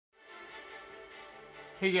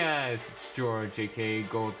Hey guys, it's George, aka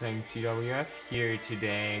Gold Tank GWF, here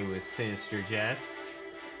today with Sinister Jest,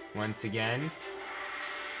 once again.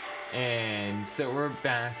 And so we're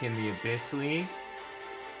back in the Abyss League.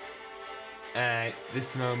 At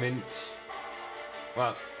this moment,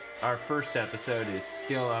 well, our first episode is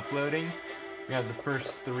still uploading. We have the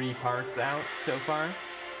first 3 parts out so far.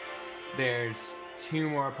 There's 2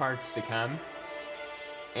 more parts to come.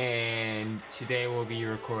 And today we'll be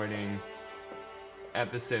recording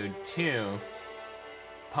episode 2,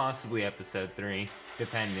 possibly episode 3,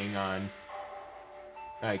 depending on,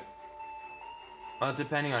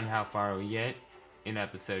 depending on how far we get in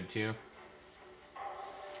episode 2.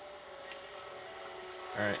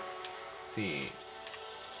 Alright, let's see.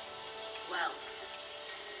 Well.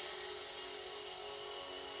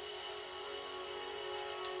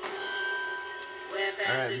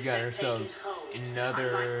 Alright, we got ourselves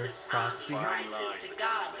another prophecy.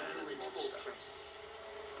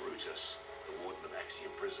 Brutus, the warden of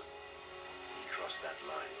Axiom Prison. He crossed that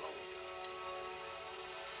line long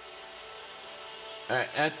ago. Alright,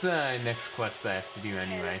 that's the next quest I have to do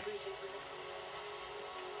anyway.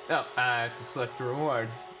 Oh, I have to select the reward.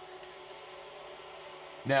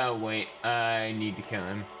 No, wait, I need to kill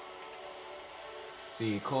him. Let's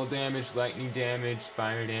see, cold damage, lightning damage,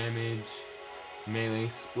 fire damage, melee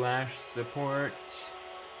splash support,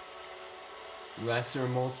 lesser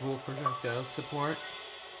multiple projectile support.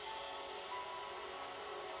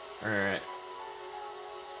 Alright.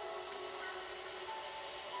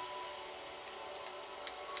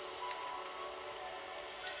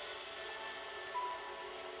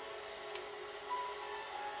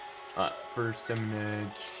 First I'm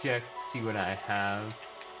gonna check to see what I have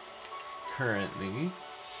currently.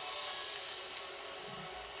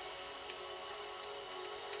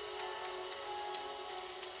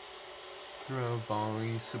 Throw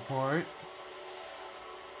volley support.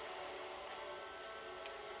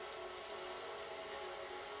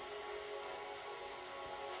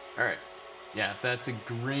 Alright, yeah, if that's a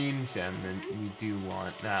green gem, then we do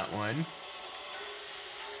want that one.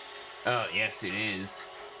 Oh, yes it is.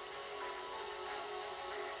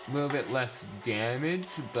 A little bit less damage,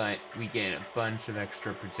 but we get a bunch of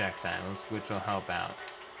extra projectiles, which will help out.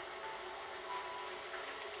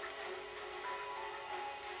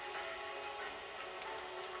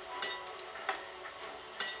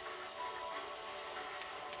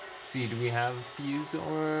 Let's see, do we have a fuse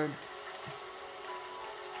orb?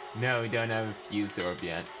 No, we don't have a fuse orb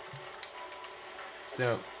yet.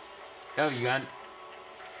 So, oh, you got it?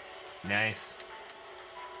 Nice.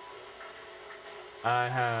 I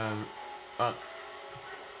have, let's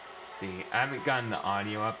see, I haven't gotten the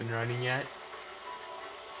audio up and running yet,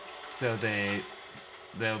 so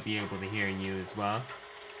they'll be able to hear you as well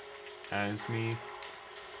as me.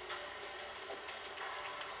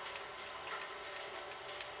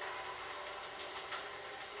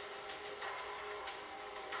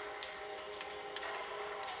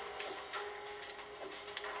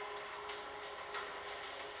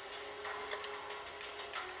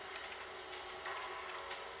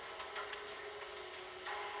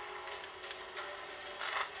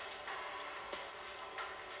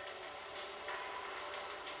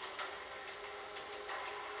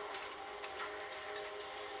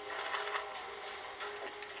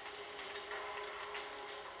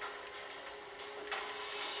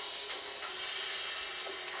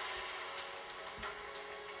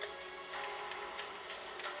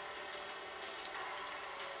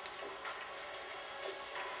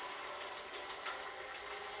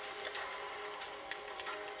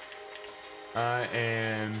 I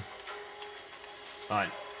am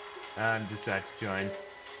on. I'm just about to join.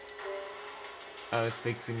 I was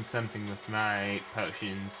fixing something with my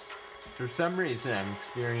potions. For some reason, I'm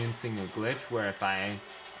experiencing a glitch where if I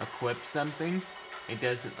equip something, it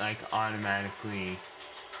doesn't automatically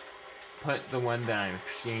put the one that I'm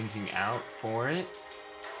exchanging out for it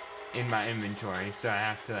in my inventory, so I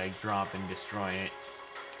have to drop and destroy it.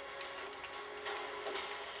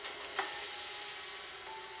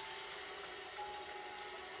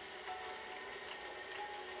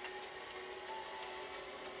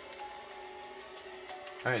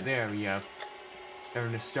 Alright, there we go. I'm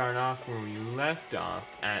going to start off where we left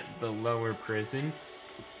off, at the lower prison.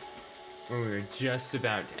 Where we were just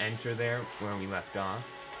about to enter there, where we left off.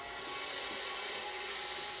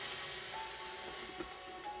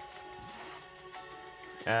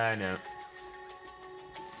 No.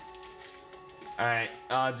 Alright,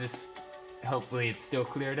 I'll just... hopefully it's still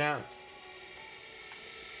cleared out.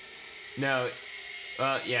 No.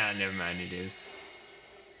 Well, yeah, never mind, it is.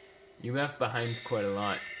 You left behind quite a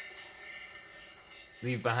lot.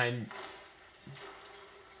 Leave behind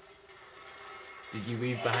Did you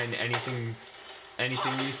leave behind anything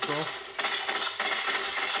useful?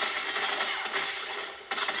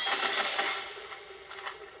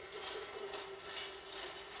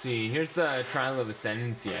 See, here's the Trial of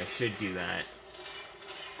Ascendancy. I should do that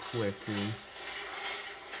quickly.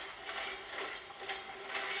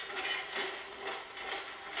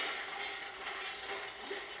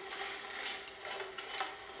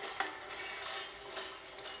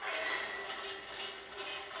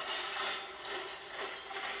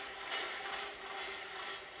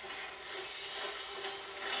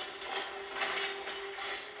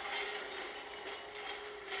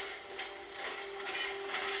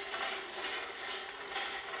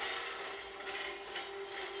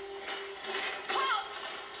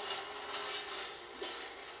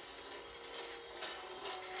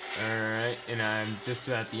 Alright, and I'm just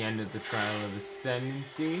at the end of the Trial of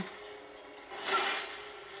Ascendancy.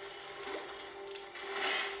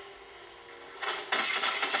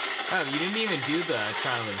 Oh, you didn't even do the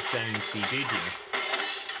Trial of Ascendancy, did you?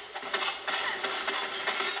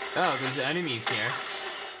 Oh, there's enemies here.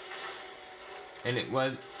 And it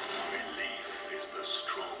was... Belief is the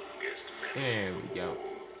strongest medicine. There we go.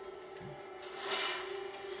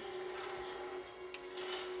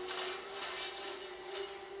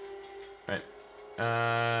 Right.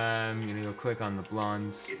 I'm gonna go click on the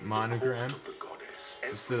blonde's monogram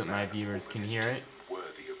so that my viewers can hear it.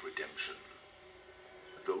 Worthy of redemption.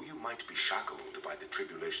 Though you might be shackled by the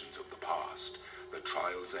tribulations of the past, the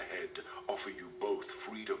trials ahead offer you both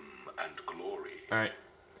freedom and glory. Alright.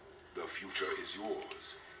 The future is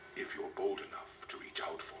yours if you're bold enough to reach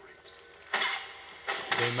out for it.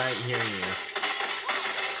 They might hear you.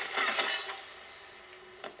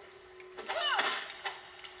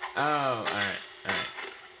 Oh, alright, alright.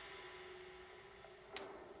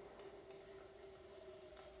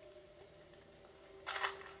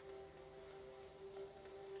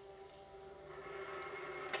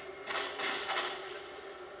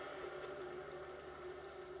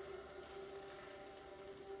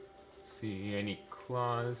 See any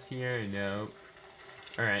claws here? Nope.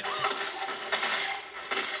 Alright.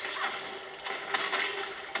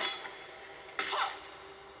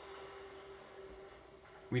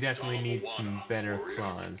 We definitely need some better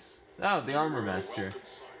claws. Oh, the Armor Master.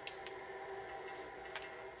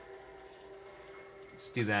 Let's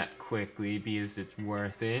do that quickly because it's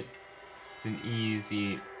worth it. It's an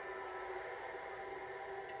easy...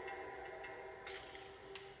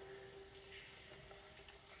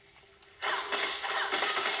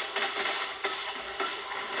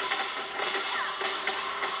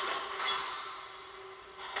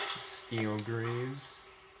 Steel Greaves.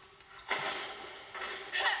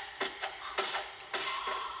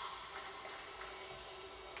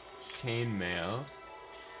 Chainmail.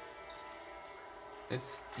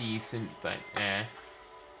 It's decent, but eh.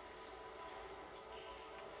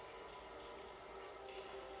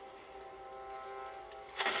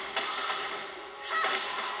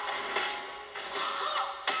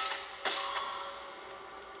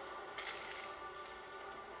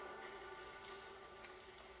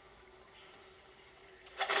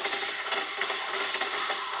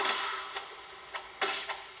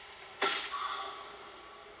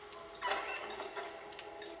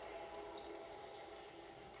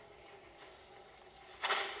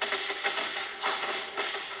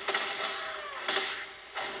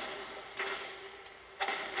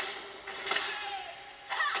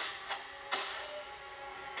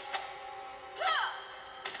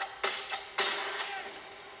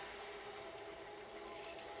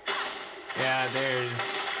 Yeah,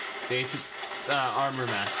 there's basic Armor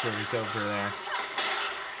Masters over there.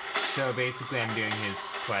 So basically I'm doing his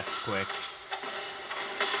quest quick.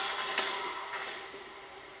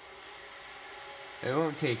 It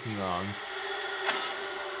won't take me long.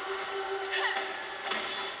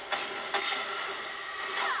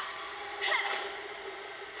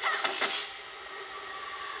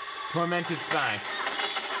 Tormented Spy.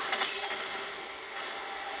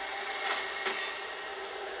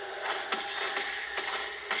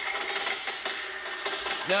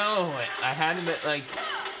 No, I had him at like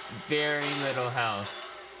very little health.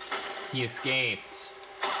 He escaped.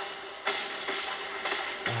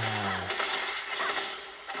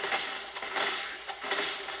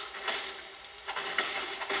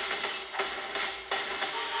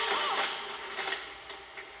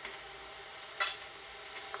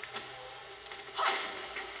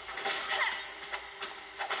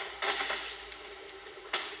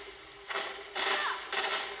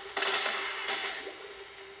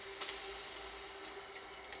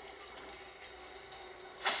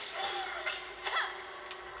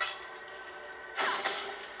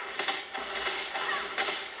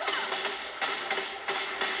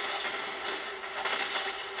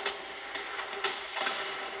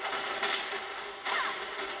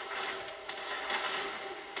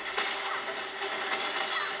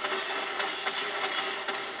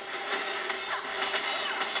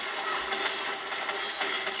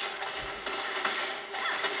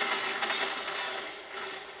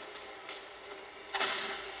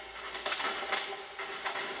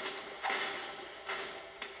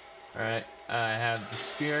 Alright, I have the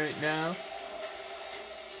spirit now.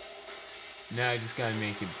 Now I just gotta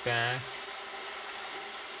make it back.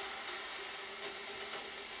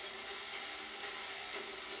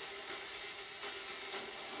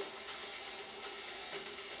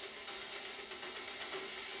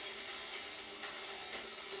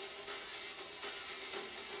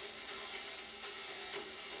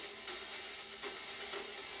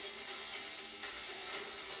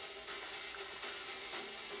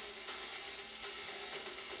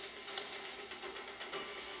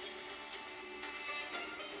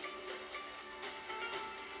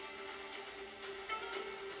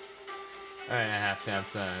 Alright, I have to have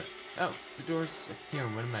the... Oh, the door's up here.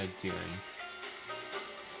 What am I doing?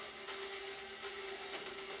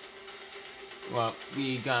 Well,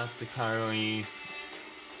 we got the Karoi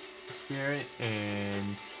spirit,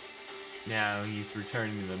 and now he's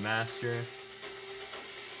returning to the master.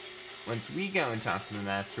 Once we go and talk to the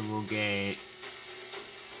master, we'll get...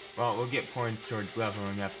 Well, we'll get points towards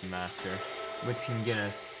leveling up the master, which can get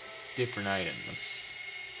us different items.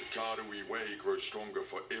 The Karui way grows stronger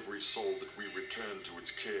for every soul that we return to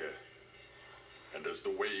its care. And as the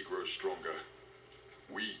way grows stronger,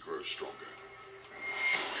 we grow stronger.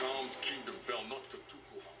 Kalm's kingdom fell not to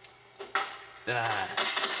Tuku. Ah.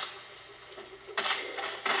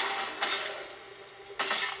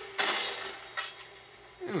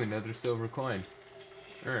 Ooh, another silver coin.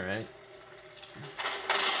 Alright.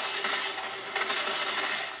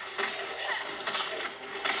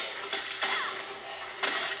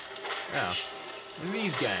 Oh, and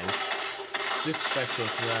these guys. Just spectral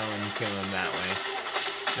throw and kill them that way.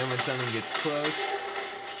 Then when something gets close...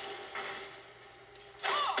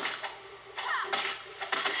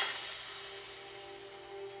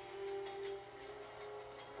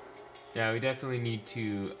 Yeah, we definitely need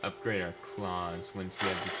to upgrade our claws once we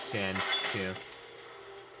have the chance to.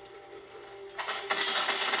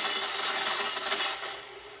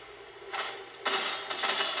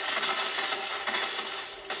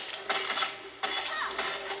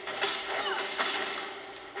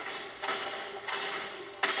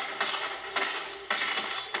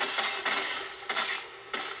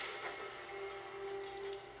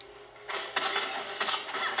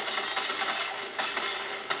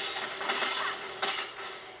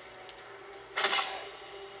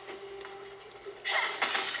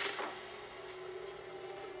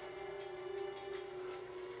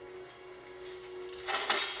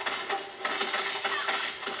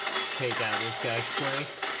 Take out this guy quick.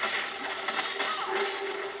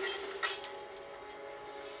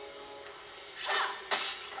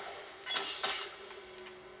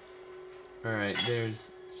 Alright,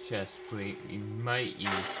 there's chest plate. We might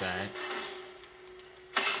use that.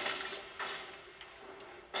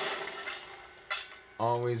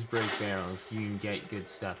 Always break barrels. You can get good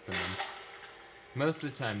stuff from them. Most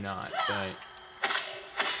of the time not, but...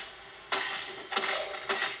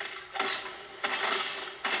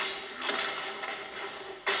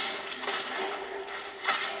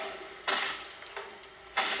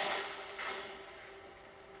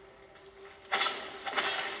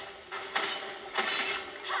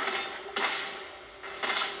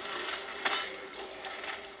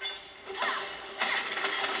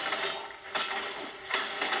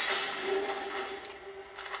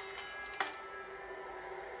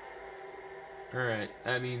 Alright,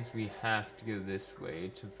 that means we have to go this way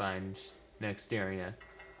to find next area.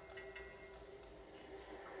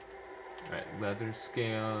 Alright, leather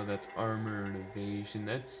scale, that's armor and evasion,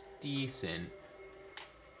 that's decent.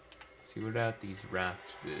 See, what about these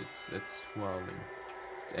wrapped boots? That's 12 and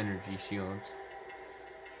it's energy shields.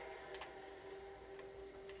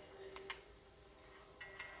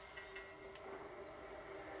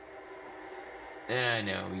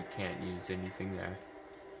 No, we can't use anything there.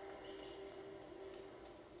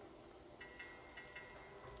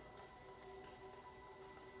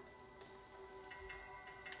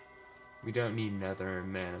 We don't need another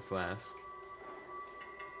mana flask.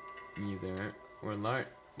 Either. Or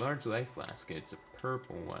large life flask. It's a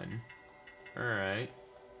purple one. Alright.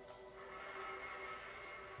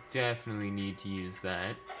 Definitely need to use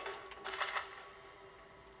that.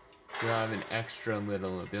 So I have an extra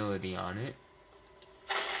little ability on it.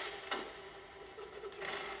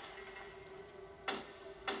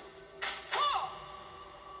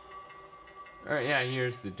 Alright, yeah,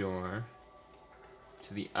 here's the door.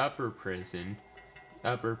 To the upper prison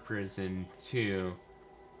 2.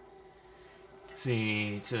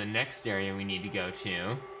 See, to the next area we need to go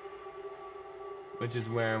to, which is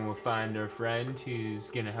where we'll find our friend who's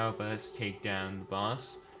gonna help us take down the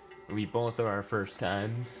boss. We both are our first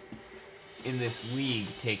times. in this league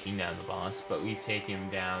taking down the boss, but we've taken him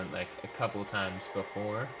down like a couple times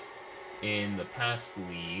before in the past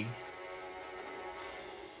league.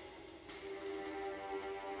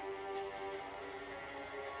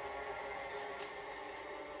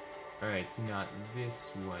 Alright, it's not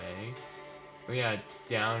this way. Oh yeah, it's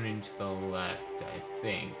down and to the left, I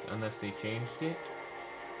think. Unless they changed it.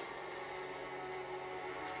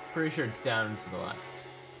 Pretty sure it's down and to the left.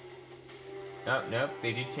 Oh, nope,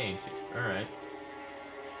 they did change it. Alright.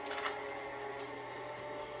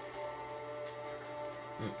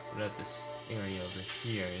 What about this area over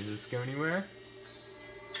here? Does this go anywhere?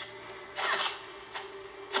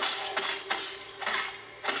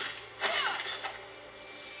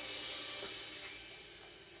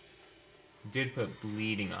 Did put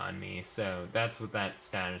bleeding on me, so that's what that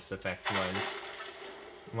status effect was.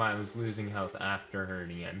 Why I was losing health after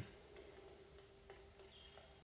hurting him.